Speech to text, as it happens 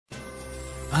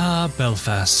Ah,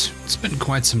 Belfast. It's been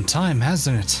quite some time,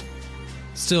 hasn't it?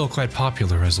 Still quite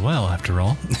popular as well, after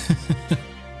all.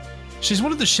 She's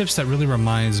one of the ships that really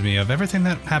reminds me of everything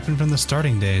that happened from the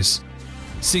starting days.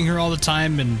 Seeing her all the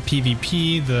time in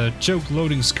PvP, the joke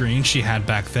loading screen she had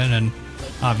back then, and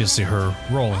obviously her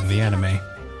role in the anime.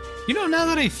 You know, now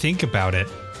that I think about it,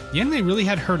 the anime really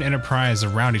had her and Enterprise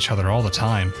around each other all the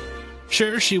time.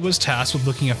 Sure, she was tasked with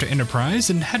looking after Enterprise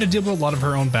and had to deal with a lot of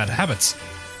her own bad habits,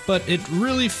 but it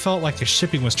really felt like a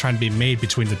shipping was trying to be made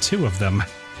between the two of them.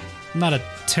 Not a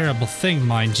terrible thing,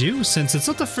 mind you, since it's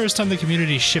not the first time the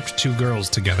community shipped two girls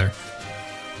together.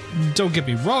 Don't get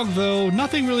me wrong though,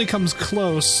 nothing really comes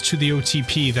close to the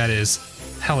OTP that is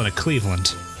Helena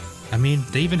Cleveland. I mean,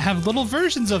 they even have little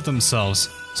versions of themselves,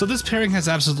 so this pairing has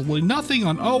absolutely nothing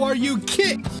on Oh Are You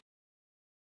Kidding?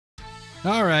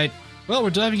 Alright, well, we're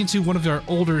diving into one of our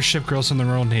older ship girls from the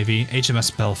Royal Navy,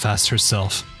 HMS Belfast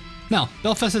herself. Now,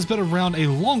 Belfast has been around a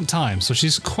long time, so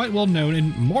she's quite well known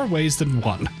in more ways than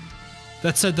one.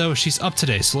 That said though, she's up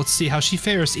today, so let's see how she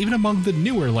fares even among the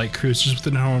newer light cruisers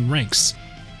within her own ranks.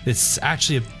 It's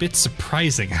actually a bit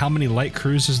surprising how many light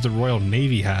cruisers the Royal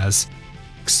Navy has,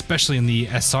 especially in the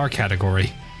SR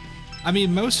category. I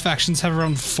mean, most factions have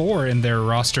around 4 in their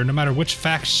roster, no matter which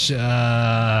faction.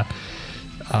 That's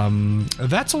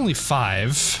only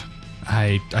 5.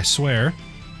 I swear.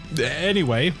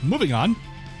 Anyway, moving on.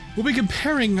 We'll be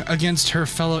comparing against her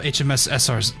fellow HMS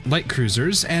SR's light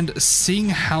cruisers and seeing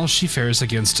how she fares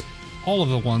against all of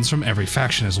the ones from every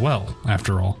faction as well,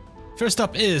 after all. First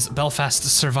up is Belfast's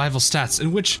survival stats,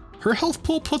 in which her health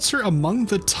pool puts her among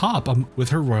the top with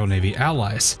her Royal Navy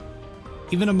allies.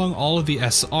 Even among all of the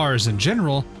SRs in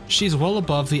general, she's well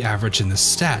above the average in this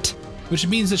stat, which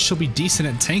means that she'll be decent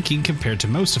at tanking compared to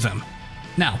most of them.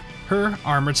 Now, her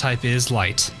armor type is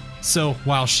light, so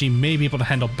while she may be able to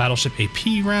handle battleship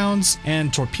AP rounds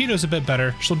and torpedoes a bit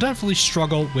better, she'll definitely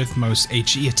struggle with most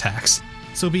HE attacks,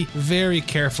 so be very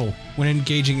careful when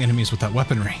engaging enemies with that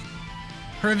weaponry.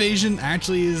 Her evasion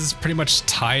actually is pretty much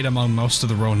tied among most of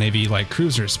the Royal Navy light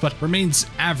cruisers, but remains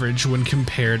average when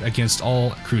compared against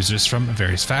all cruisers from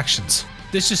various factions.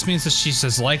 This just means that she's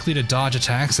as likely to dodge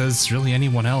attacks as really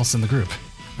anyone else in the group.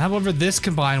 However, this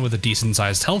combined with a decent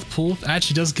sized health pool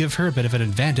actually does give her a bit of an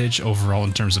advantage overall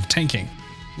in terms of tanking.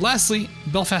 Lastly,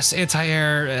 Belfast's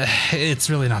anti-air,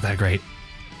 it's really not that great.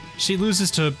 She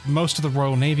loses to most of the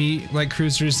Royal Navy light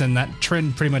cruisers, and that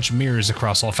trend pretty much mirrors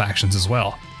across all factions as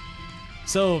well.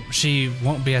 So she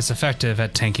won't be as effective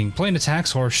at tanking plane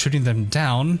attacks or shooting them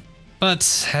down,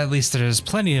 but at least there's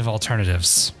plenty of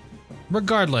alternatives.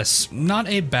 Regardless, not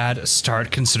a bad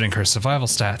start considering her survival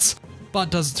stats, but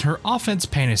does her offense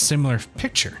paint a similar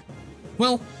picture?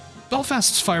 Well,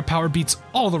 Belfast's firepower beats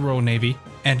all the Royal Navy,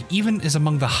 and even is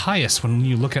among the highest when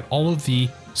you look at all of the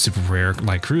super rare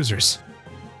light cruisers.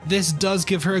 This does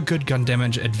give her a good gun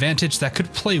damage advantage that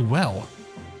could play well.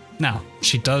 Now,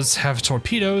 she does have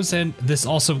torpedoes, and this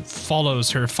also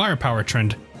follows her firepower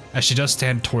trend, as she does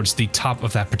stand towards the top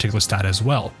of that particular stat as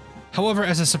well. However,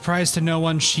 as a surprise to no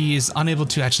one, she is unable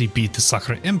to actually beat the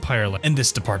Sakura Empire in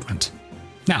this department.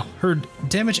 Now, her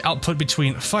damage output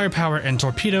between firepower and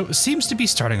torpedo seems to be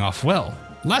starting off well.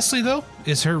 Lastly though,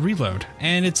 is her reload,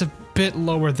 and it's a bit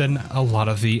lower than a lot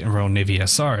of the Royal Navy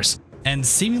SRs, and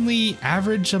seemingly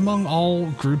average among all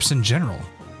groups in general.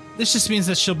 This just means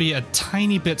that she'll be a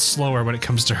tiny bit slower when it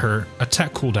comes to her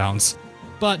attack cooldowns,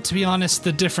 but to be honest,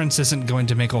 the difference isn't going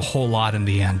to make a whole lot in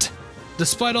the end.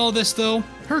 Despite all this though,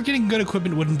 her getting good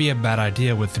equipment wouldn't be a bad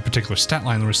idea with the particular stat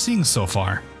line we're seeing so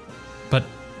far. But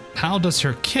how does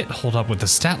her kit hold up with the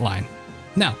stat line?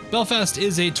 Now, Belfast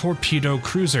is a torpedo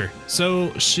cruiser,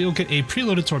 so she'll get a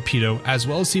preloaded torpedo as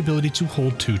well as the ability to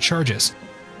hold 2 charges.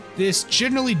 This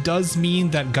generally does mean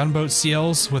that gunboat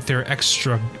CLs with their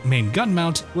extra main gun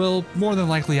mount will more than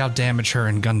likely outdamage her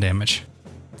in gun damage.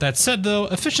 That said though,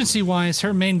 efficiency wise,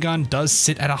 her main gun does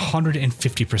sit at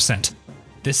 150%.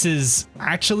 This is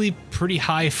actually pretty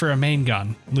high for a main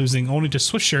gun, losing only to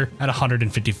Swisher at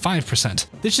 155%.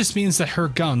 This just means that her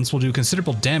guns will do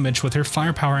considerable damage with her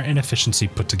firepower and efficiency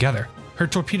put together. Her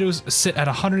torpedoes sit at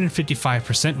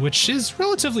 155%, which is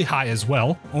relatively high as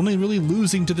well, only really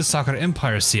losing to the Sakura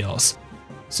Empire CLs.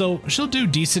 So she'll do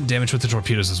decent damage with the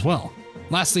torpedoes as well.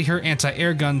 Lastly, her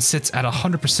anti-air gun sits at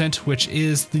 100%, which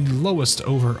is the lowest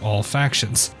over all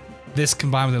factions. This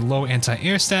combined with a low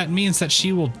anti-air stat means that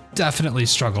she will definitely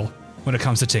struggle when it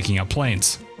comes to taking out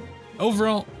planes.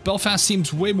 Overall, Belfast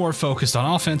seems way more focused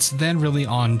on offense than really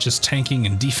on just tanking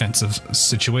and defensive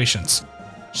situations.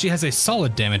 She has a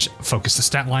solid damage focused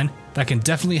stat line that can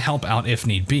definitely help out if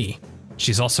need be.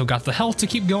 She's also got the health to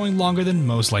keep going longer than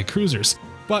most light cruisers,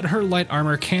 but her light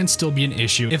armor can still be an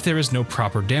issue if there is no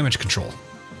proper damage control.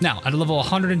 Now, at a level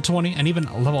 120 and even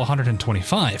level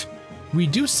 125, we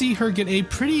do see her get a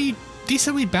pretty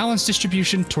decently balanced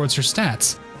distribution towards her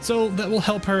stats, so that will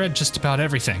help her at just about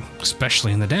everything,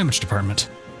 especially in the damage department.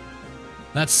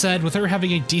 That said, with her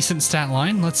having a decent stat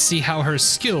line, let's see how her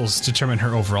skills determine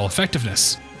her overall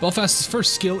effectiveness. Belfast's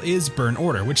first skill is Burn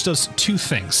Order, which does two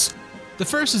things. The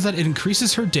first is that it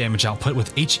increases her damage output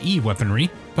with HE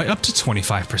weaponry by up to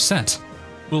 25%.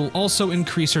 It will also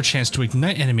increase her chance to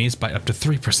ignite enemies by up to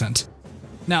 3%.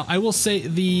 Now, I will say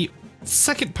the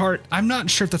second part, I'm not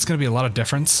sure if that's going to be a lot of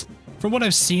difference. From what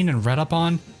I've seen and read up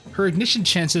on, her ignition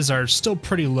chances are still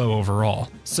pretty low overall,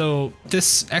 so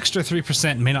this extra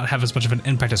 3% may not have as much of an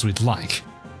impact as we'd like.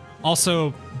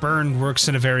 Also, burn works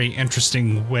in a very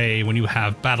interesting way when you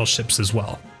have battleships as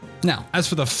well. Now, as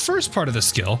for the first part of the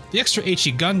skill, the extra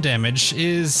HE gun damage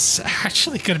is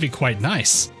actually going to be quite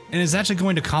nice, and is actually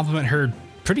going to complement her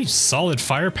pretty solid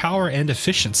firepower and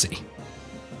efficiency.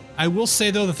 I will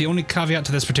say though that the only caveat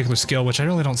to this particular skill, which I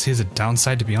really don't see as a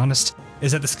downside to be honest,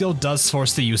 is that the skill does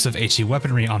force the use of HE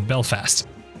weaponry on Belfast.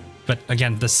 But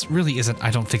again, this really isn't, I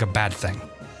don't think, a bad thing.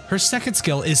 Her second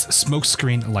skill is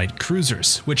Smokescreen Light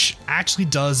Cruisers, which actually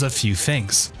does a few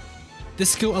things.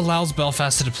 This skill allows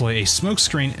Belfast to deploy a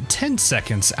smokescreen 10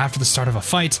 seconds after the start of a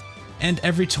fight, and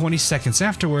every 20 seconds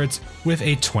afterwards, with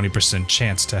a 20%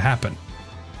 chance to happen.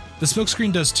 The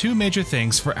smokescreen does two major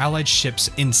things for allied ships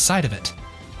inside of it.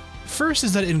 First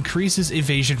is that it increases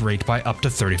evasion rate by up to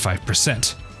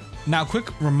 35%. Now,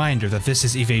 quick reminder that this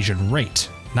is evasion rate,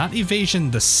 not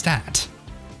evasion the stat.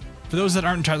 For those that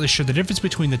aren't entirely sure the difference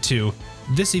between the two,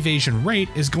 this evasion rate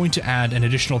is going to add an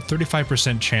additional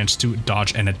 35% chance to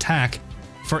dodge an attack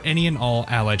for any and all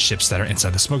allied ships that are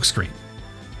inside the smokescreen.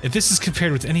 If this is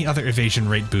compared with any other evasion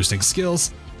rate boosting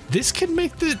skills, this can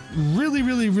make it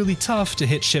really tough to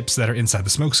hit ships that are inside the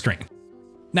smokescreen.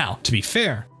 Now, to be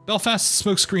fair, Belfast's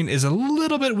smokescreen is a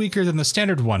little bit weaker than the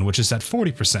standard one, which is at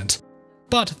 40%.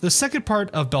 But the second part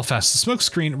of Belfast's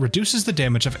smokescreen reduces the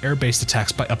damage of air-based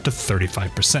attacks by up to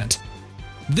 35%.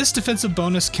 This defensive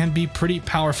bonus can be pretty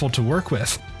powerful to work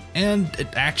with, and it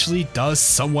actually does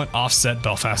somewhat offset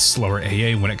Belfast's lower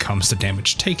AA when it comes to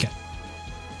damage taken.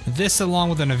 This, along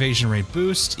with an evasion rate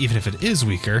boost, even if it is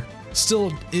weaker,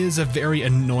 still is a very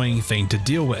annoying thing to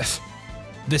deal with.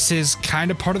 This is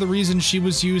kind of part of the reason she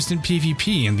was used in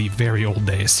PvP in the very old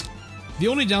days. The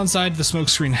only downside the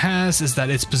smokescreen has is that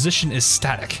its position is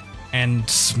static, and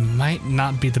might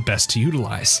not be the best to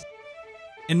utilize.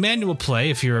 In manual play,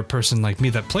 if you're a person like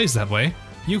me that plays that way,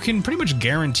 you can pretty much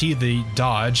guarantee the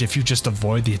dodge if you just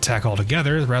avoid the attack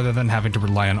altogether rather than having to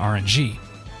rely on RNG.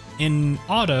 In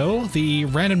auto, the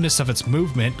randomness of its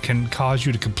movement can cause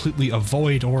you to completely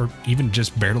avoid or even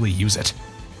just barely use it.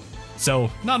 So,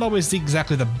 not always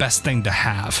exactly the best thing to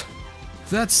have.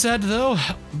 That said though,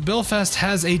 Belfast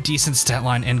has a decent stat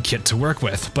line and kit to work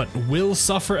with, but will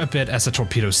suffer a bit as a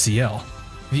torpedo CL.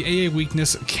 The AA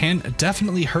weakness can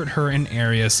definitely hurt her in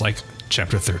areas like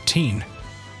Chapter 13.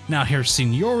 Now her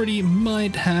seniority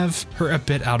might have her a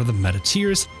bit out of the meta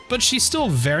tiers, but she's still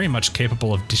very much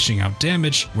capable of dishing out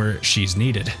damage where she's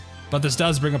needed. But this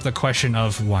does bring up the question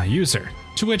of why use her,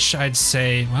 to which I'd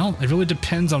say, well, it really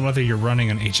depends on whether you're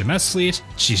running an HMS fleet,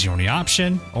 she's your only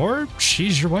option, or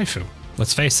she's your waifu.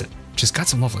 Let's face it, she's got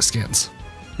some lovely skins.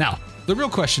 Now, the real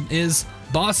question is,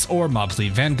 boss or mob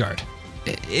fleet Vanguard?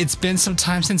 It's been some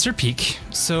time since her peak,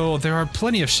 so there are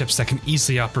plenty of ships that can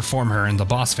easily outperform her in the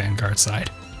boss Vanguard side.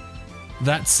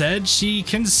 That said, she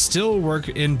can still work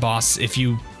in boss if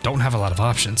you don't have a lot of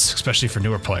options, especially for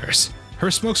newer players. Her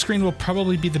smokescreen will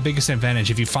probably be the biggest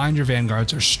advantage if you find your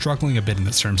Vanguards are struggling a bit in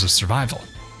the terms of survival.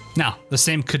 Now, the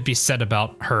same could be said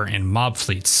about her in mob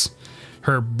fleets.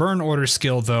 Her Burn Order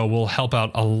skill, though, will help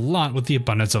out a lot with the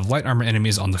abundance of light armor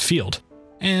enemies on the field,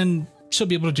 and she'll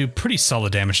be able to do pretty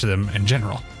solid damage to them in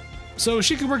general. So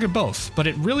she can work at both, but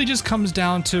it really just comes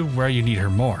down to where you need her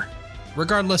more.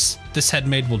 Regardless, this head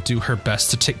maid will do her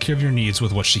best to take care of your needs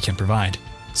with what she can provide,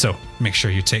 so make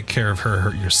sure you take care of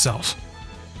her yourself.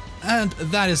 And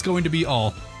that is going to be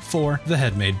all for the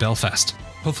head maid Belfast.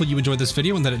 Hopefully you enjoyed this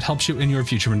video and that it helps you in your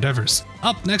future endeavors.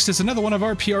 Up next is another one of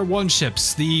our PR1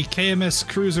 ships, the KMS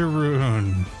Cruiser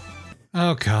Rune.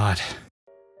 Oh god.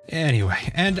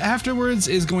 Anyway, and afterwards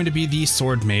is going to be the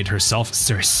sword maid herself,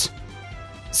 Circe.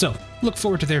 So, look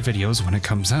forward to their videos when it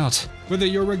comes out. Whether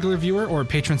you're a regular viewer or a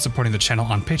patron supporting the channel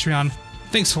on Patreon,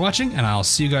 thanks for watching and I'll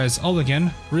see you guys all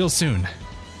again real soon.